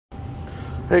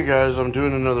Hey guys, I'm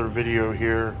doing another video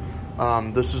here.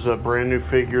 This is a brand new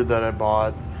figure that I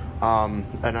bought,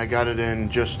 and I got it in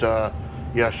just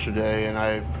yesterday, and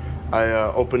I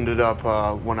opened it up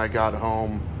when I got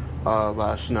home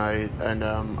last night, and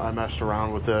I messed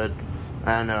around with it,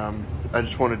 and I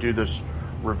just want to do this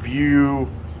review,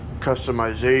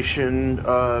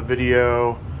 customization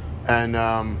video, and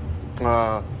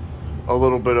a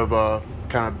little bit of a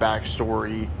kind of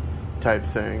backstory type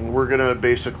thing. We're gonna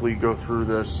basically go through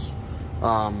this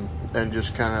and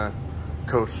just kind of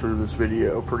coast through this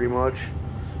video pretty much.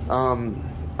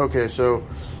 Okay, so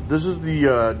this is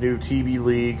the new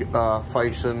tbleague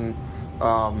Fison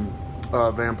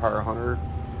vampire hunter.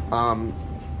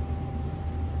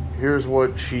 Here's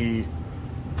what she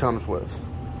comes with.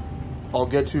 I'll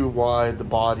get to why the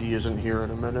body isn't here in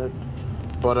a minute,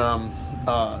 but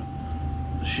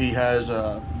she has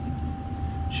a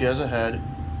head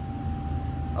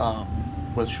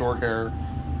with short hair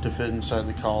to fit inside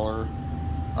the collar.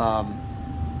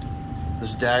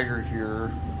 This dagger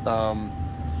here,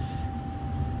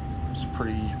 it's a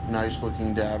pretty nice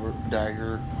looking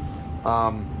dagger.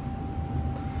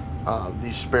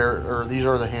 These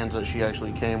are the hands that she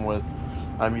actually came with.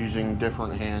 I'm using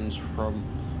different hands from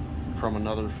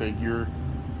another figure.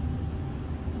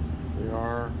 They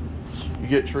are. You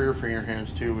get trigger finger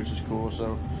hands too, which is cool,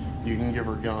 so you can give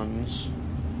her guns.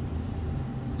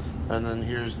 And then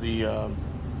here's the, it's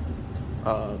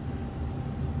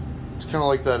kind of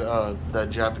like that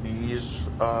Japanese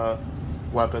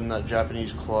weapon, that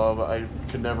Japanese club. I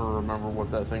could never remember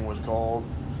what that thing was called,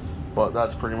 but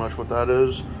that's pretty much what that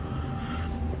is.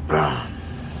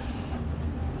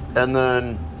 And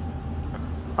then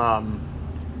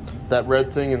that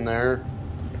red thing in there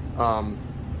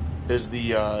is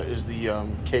the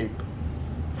cape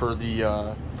for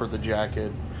the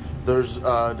jacket. There's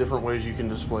different ways you can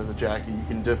display the jacket. You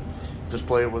can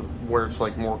display it with where it's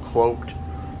like more cloaked,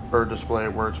 or display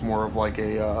it where it's more of like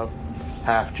a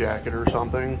half jacket or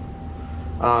something.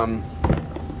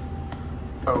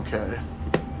 Okay,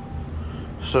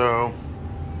 so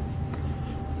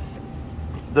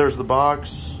there's the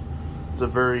box. It's a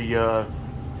very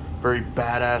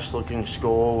badass looking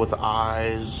skull with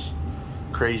eyes,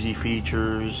 crazy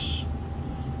features.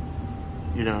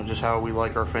 You know, just how we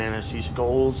like our fantasy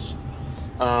skulls.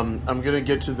 I'm gonna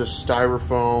get to the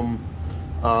styrofoam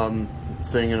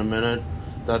thing in a minute.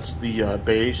 That's the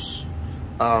base.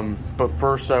 But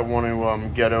first I want to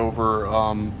get over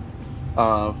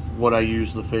what I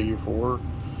used the figure for.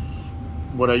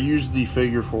 What I used the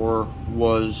figure for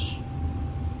was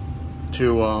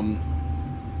to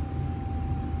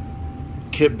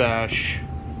kit bash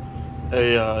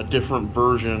a different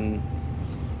version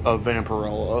of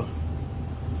Vampirella.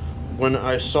 When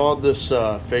I saw this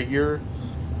figure,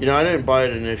 you know, I didn't buy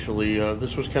it initially.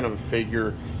 This was kind of a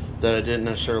figure that I didn't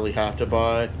necessarily have to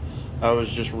buy. I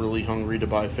was just really hungry to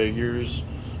buy figures,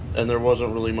 and there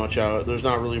wasn't really much out. There's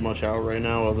not really much out right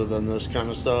now other than this kind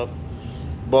of stuff.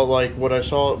 But like what I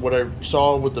saw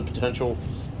with the potential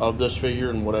of this figure,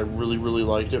 and what I really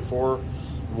liked it for,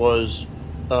 was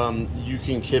you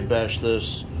can kit bash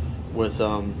this with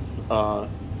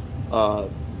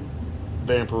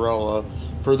Vampirella.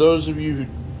 For those of you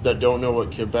that don't know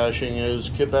what kit bashing is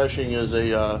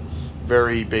a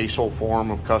very basal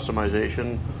form of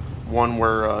customization, one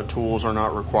where tools are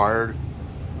not required.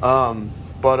 So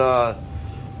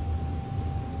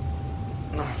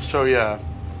yeah,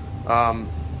 I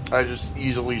just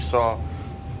easily saw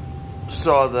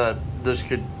that this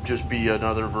could just be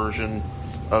another version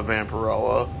of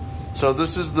Vampirella. So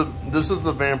this is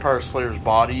the Vampire Slayer's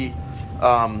body.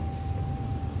 For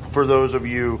those of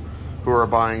you who are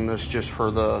buying this just for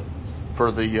the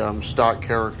stock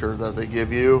character that they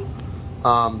give you,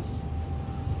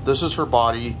 this is her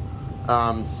body,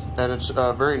 and it's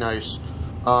very nice.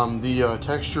 The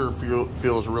texture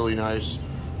feels really nice.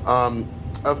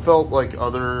 I've felt like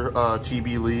other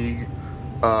tbleague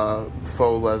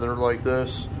faux leather like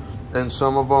this, and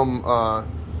some of them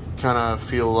kind of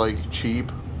feel like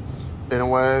cheap in a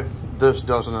way. This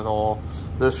doesn't at all.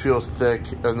 This feels thick,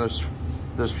 and this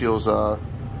feels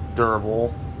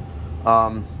durable.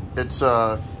 It's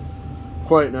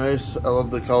quite nice. I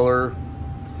love the color.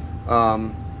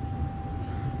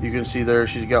 You can see there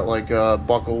she's got like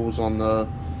buckles on the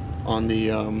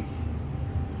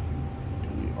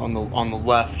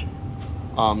left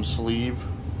sleeve.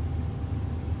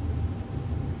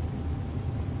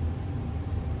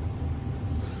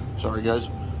 Sorry guys.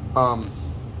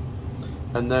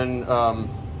 And then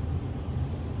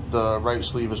the right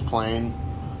sleeve is plain.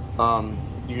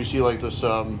 You can see like this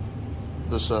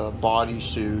body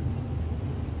suit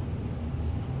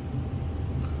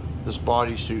this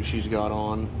bodysuit she's got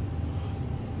on.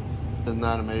 Isn't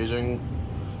that amazing?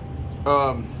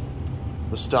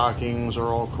 The stockings are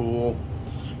all cool.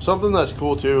 Something that's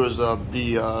cool too is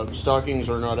the stockings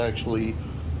are not actually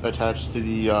attached to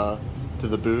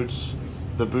the boots.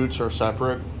 The boots are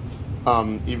separate,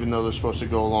 even though they're supposed to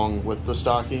go along with the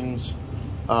stockings.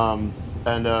 And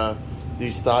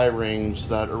these thigh rings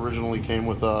that originally came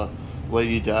with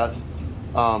Lady Death,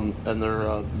 and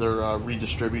they're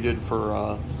redistributed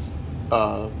for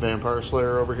Vampire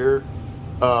Slayer over here.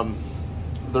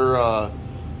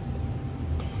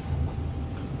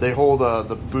 They hold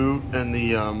the boot and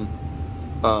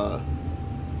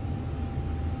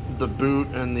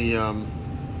the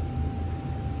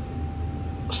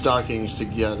stockings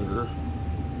together.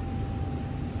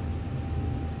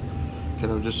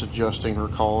 Kind of just adjusting her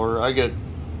collar. I get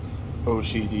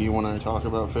OCD when I talk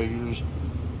about figures.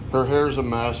 Her hair's a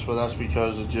mess, but that's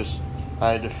because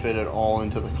I had to fit it all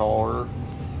into the collar.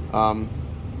 I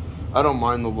don't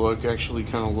mind the look. Actually,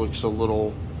 kind of looks a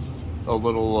little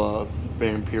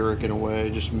vampiric in a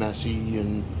way, just messy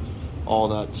and all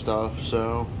that stuff.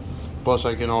 So, plus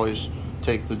I can always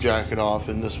take the jacket off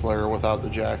and display her without the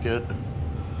jacket.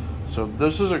 So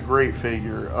this is a great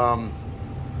figure.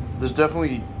 This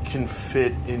definitely can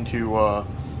fit into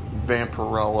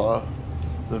Vampirella,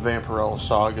 the Vampirella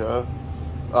saga.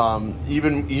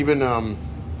 Even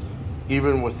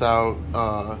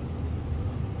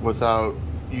without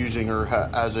using her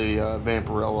as a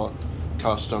Vampirella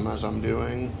custom, as I'm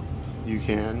doing, you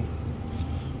can.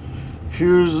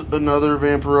 Here's another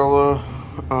Vampirella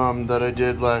that I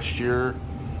did last year.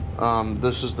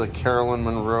 This is the Caroline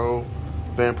Munro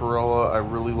Vampirella. I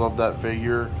really love that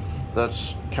figure.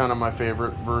 That's kind of my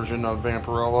favorite version of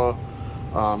Vampirella.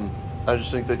 I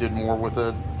just think they did more with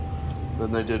it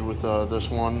than they did with this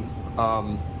one.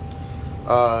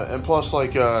 And plus,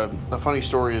 like, a funny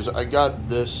story is I got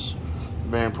this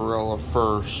Vampirella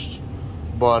first,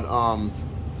 but and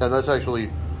that's actually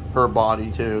her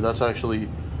body too. That's actually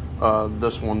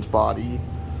this one's body.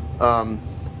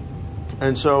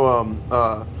 And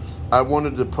so I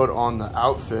wanted to put on the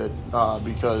outfit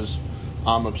because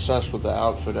I'm obsessed with the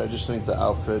outfit. I just think the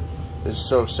outfit is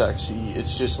so sexy.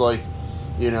 It's just like,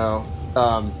 you know,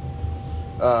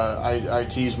 I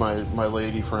tease my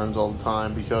lady friends all the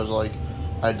time because, like,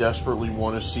 I desperately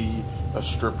want to see a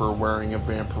stripper wearing a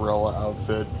Vampirella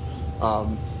outfit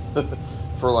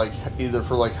for either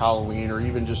for Halloween or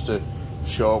even just to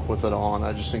show up with it on.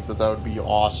 I just think that would be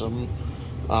awesome.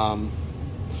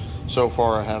 So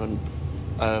far I haven't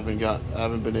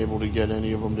been able to get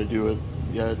any of them to do it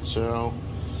yet, so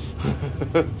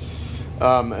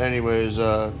anyways,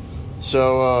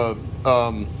 so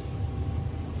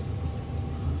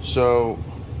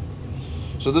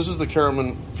this is the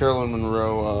Caroline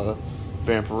Munro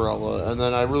Vampirella, and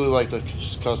then I really like the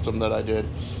custom that I did.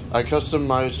 I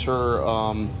customized her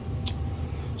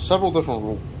several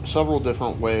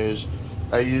different ways.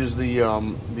 I used the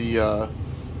arms, the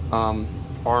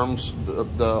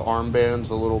armbands,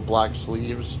 the little black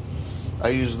sleeves. I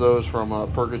used those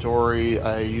from Purgatory.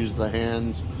 I used the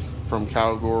hands from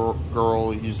Cowgirl.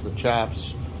 I used the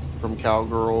chaps from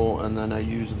Cowgirl, and then I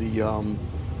used the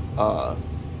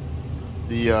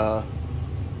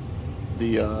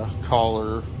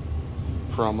collar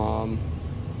from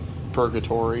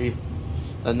Purgatory,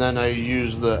 and then I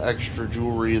used the extra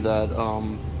jewelry that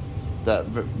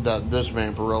that this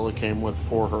Vampirella came with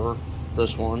for her.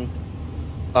 This one.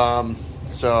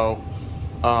 So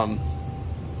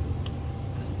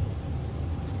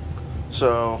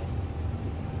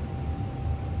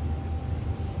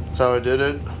I did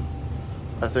it.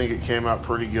 I think it came out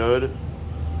pretty good.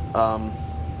 I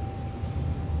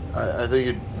think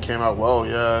it came out well,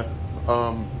 yeah.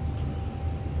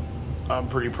 I'm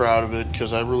pretty proud of it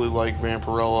because I really like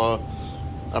Vampirella.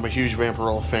 I'm a huge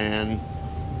Vampirella fan,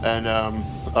 and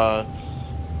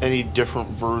any different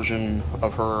version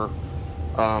of her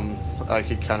I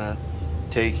could kind of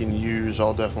take and use,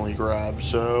 I'll definitely grab.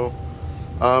 So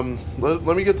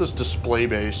let me get this display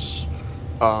base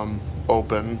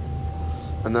open,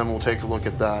 and then we'll take a look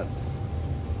at that.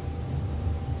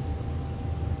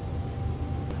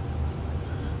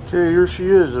 Okay, here she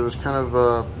is. It was kind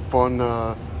of fun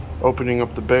opening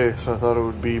up the base. I thought it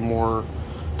would be more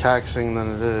taxing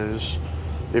than it is.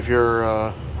 If you're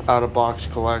out-of-box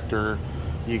collector,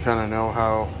 you kind of know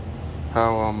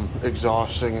how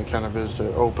exhausting it kind of is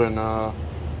to open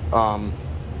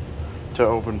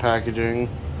packaging.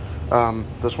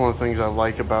 That's one of the things I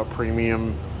like about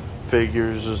premium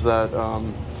figures is that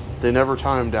they never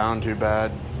tie them down too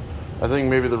bad. I think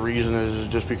maybe the reason is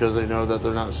just because they know that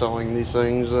they're not selling these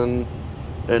things in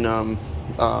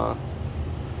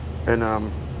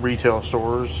in retail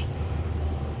stores.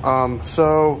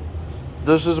 So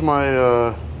this is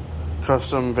my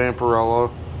custom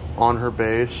Vampirella on her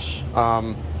base.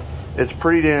 It's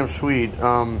pretty damn sweet.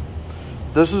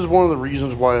 This is one of the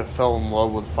reasons why I fell in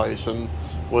love with Fison,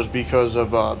 was because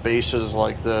of bases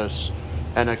like this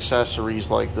and accessories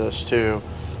like this too.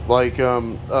 Like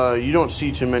you don't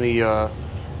see too many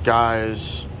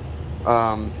guys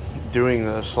doing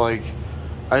this. Like,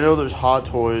 I know there's Hot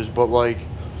Toys, but like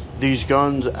these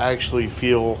guns actually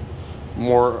feel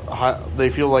more they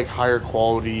feel like higher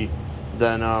quality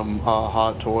than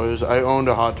Hot Toys. I owned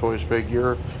a Hot Toys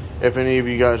figure. If any of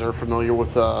you guys are familiar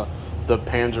with the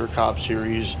Panzer Cop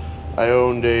series, I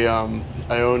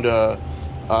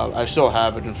still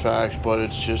have it, in fact, but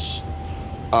it's just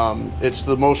it's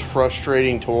the most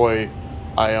frustrating toy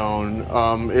I own.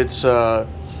 It's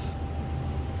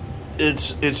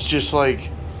just like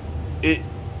it.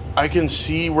 I can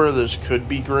see where this could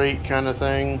be great, kind of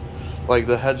thing. Like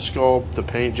the head sculpt, the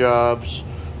paint jobs,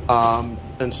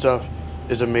 and stuff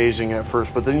is amazing at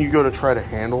first, but then you go to try to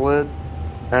handle it,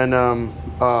 and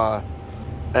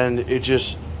it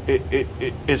just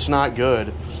it's not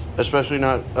good, especially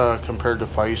not compared to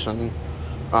Fison.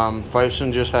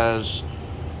 Fison just has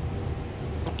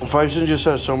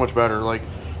so much better, like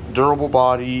durable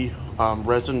body,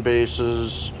 resin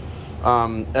bases,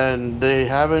 and they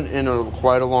haven't in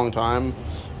quite a long time.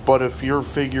 But if your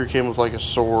figure came with like a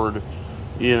sword,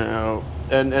 you know,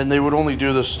 and they would only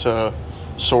do this to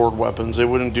sword weapons, they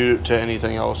wouldn't do it to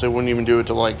anything else. They wouldn't even do it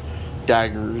to like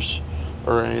daggers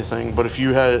or anything. But if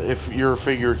your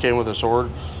figure came with a sword,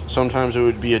 sometimes it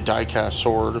would be a die-cast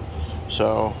sword.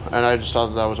 So, and I just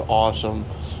thought that was awesome.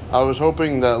 I was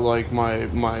hoping that like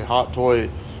my Hot Toy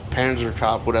Panzer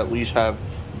Cop would at least have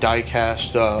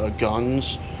die-cast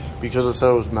guns, because it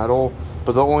said it was metal.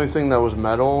 But the only thing that was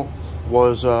metal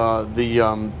was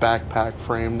the backpack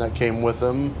frame that came with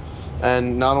them.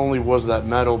 And not only was that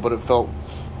metal, but it felt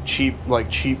cheap, like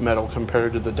cheap metal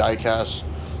compared to the die-cast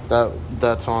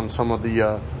that's on some of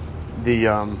the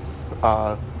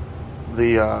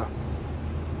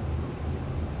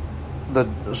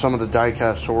some of the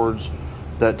die-cast swords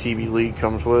that tbleague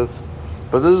comes with.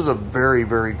 But this is a very,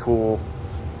 very cool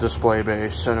display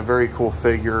base and a very cool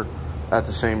figure at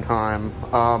the same time.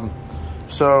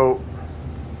 So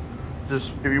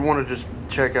just if you want to just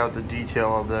check out the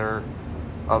detail of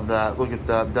that, look at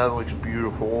that. That looks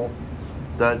beautiful.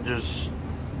 That just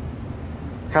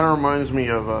kind of reminds me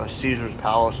of Caesar's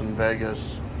Palace in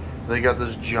Vegas. They got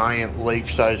this giant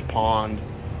lake-sized pond,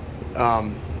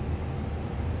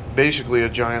 basically a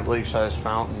giant lake-sized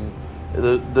fountain.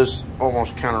 This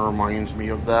almost kind of reminds me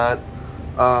of that.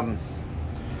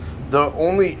 The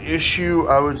only issue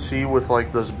I would see with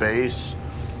like this base,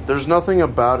 there's nothing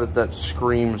about it that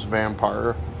screams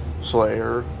Vampire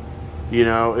Slayer. You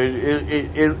know,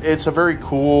 it's a very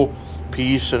cool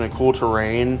piece and a cool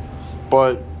terrain,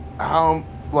 but how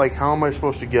am I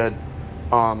supposed to get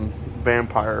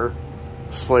Vampire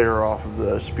Slayer off of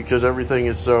this? Because everything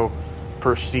is so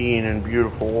pristine and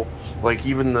beautiful. Like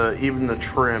even the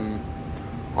trim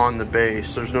on the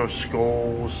base, there's no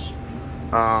skulls.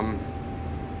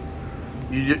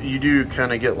 You do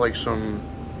kind of get like some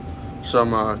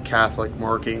Catholic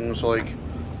markings, like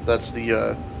that's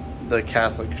the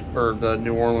Catholic or the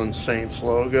New Orleans Saints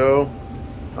logo.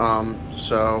 I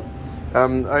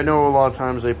know a lot of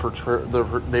times they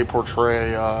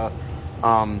portray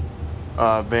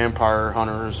vampire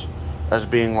hunters as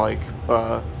being like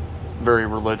very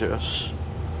religious.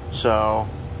 So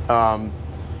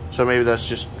maybe that's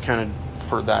just kind of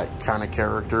for that kind of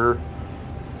character.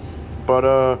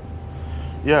 But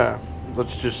yeah,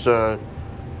 let's just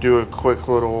do a quick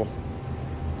little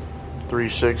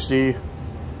 360.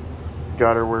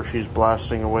 Got her where she's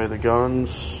blasting away the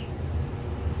guns.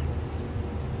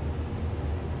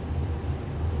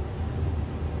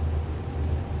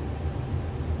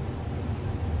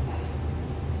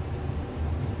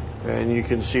 And you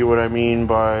can see what I mean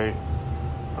by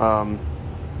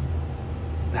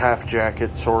half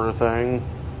jacket sort of thing.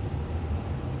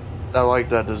 I like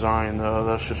that design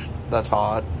though. That's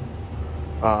hot.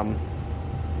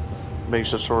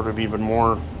 Makes it sort of even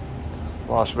more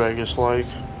Las Vegas like.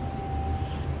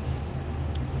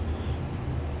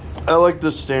 I like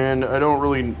this stand. I don't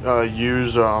really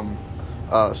use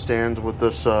stands with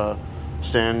this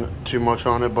stand too much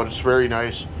on it, but it's very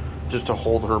nice just to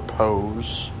hold her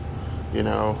pose, you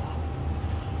know.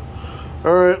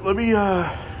 Alright, let me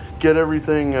get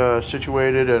everything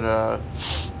situated and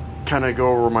kind of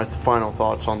go over my final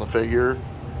thoughts on the figure.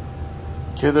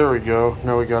 Okay, there we go.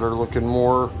 Now we got her looking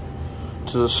more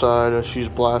to the side as she's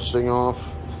blasting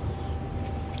off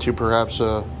to perhaps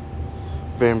a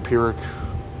vampiric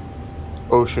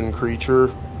ocean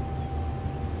creature.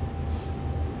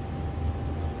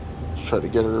 Let's try to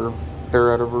get her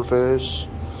hair out of her face,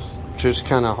 which is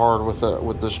kind of hard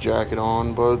with this jacket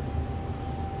on, but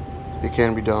it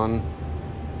can be done.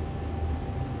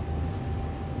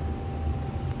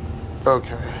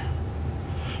 Okay,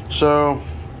 so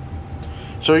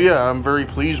yeah, I'm very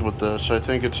pleased with this. I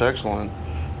think it's excellent.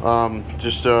 I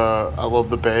love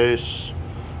the base,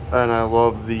 and I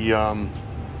love the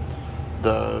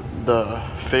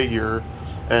figure,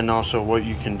 and also what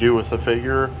you can do with the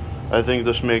figure. I think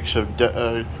this makes a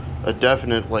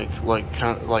definite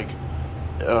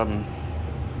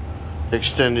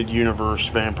extended universe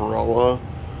Vampirella.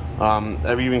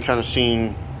 I've even kind of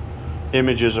seen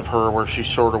images of her where she's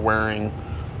sort of wearing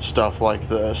stuff like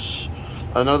this.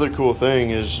 Another cool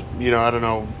thing is, you know, I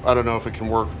don't know if it can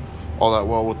work all that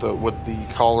well with the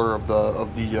collar of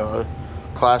the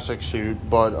classic suit,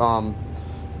 but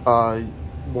what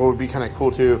would be kind of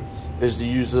cool too is to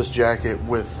use this jacket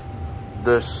with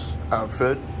this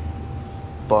outfit,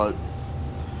 but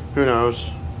who knows.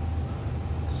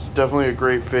 It's definitely a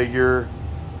great figure.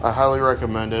 I highly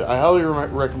recommend it. I highly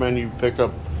recommend you pick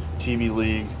up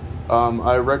tbleague.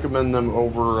 I recommend them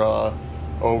over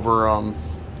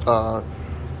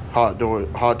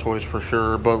Hot Toys for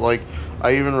sure, but like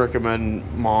I even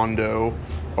recommend Mondo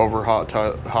over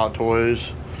Hot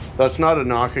Toys. That's not a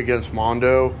knock against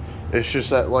Mondo. It's just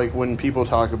that, like, when people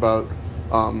talk about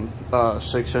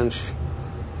 6-inch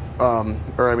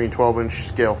or I mean 12-inch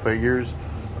scale figures,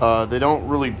 they don't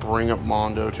really bring up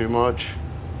Mondo too much.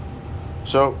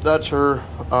 So that's her.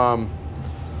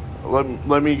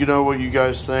 Let me know what you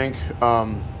guys think.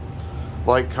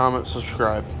 Like, comment,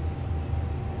 subscribe.